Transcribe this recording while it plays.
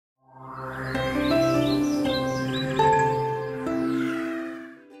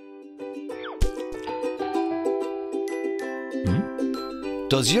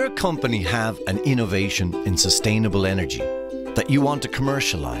Does your company have an innovation in sustainable energy that you want to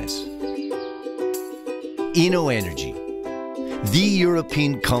commercialize? InnoEnergy, the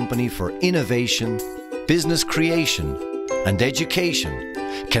European company for innovation, business creation and education,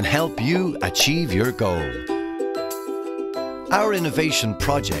 can help you achieve your goal. Our innovation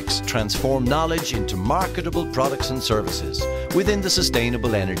projects transform knowledge into marketable products and services within the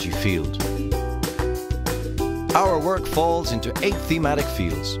sustainable energy field. Our work falls into 8 thematic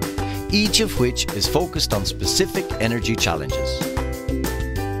fields, each of which is focused on specific energy challenges.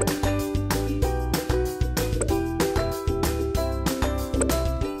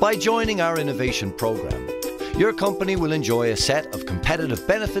 By joining our innovation program, your company will enjoy a set of competitive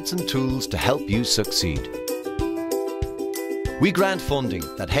benefits and tools to help you succeed. We grant funding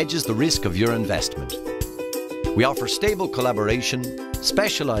that hedges the risk of your investment. We offer stable collaboration,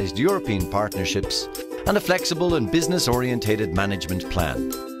 specialized European partnerships, and a flexible and business-orientated management plan.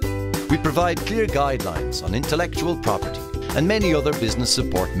 We provide clear guidelines on intellectual property and many other business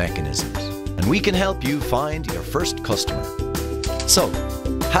support mechanisms, and we can help you find your first customer. So,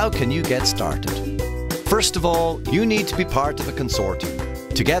 how can you get started? First of all, you need to be part of a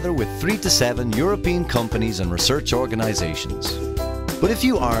consortium, together with 3 to 7 European companies and research organizations. But if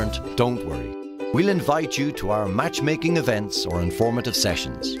you aren't, don't worry. We'll invite you to our matchmaking events or informative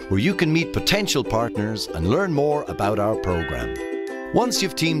sessions, where you can meet potential partners and learn more about our program. Once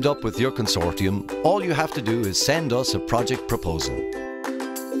you've teamed up with your consortium, all you have to do is send us a project proposal.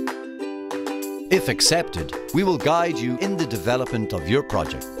 If accepted, we will guide you in the development of your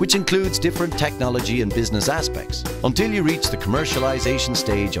project, which includes different technology and business aspects, until you reach the commercialization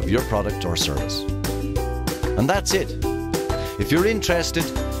stage of your product or service. And that's it. If you're interested,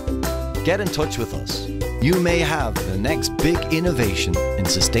 get in touch with us. You may have the next big innovation in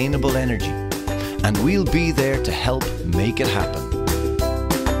sustainable energy, and we'll be there to help make it happen.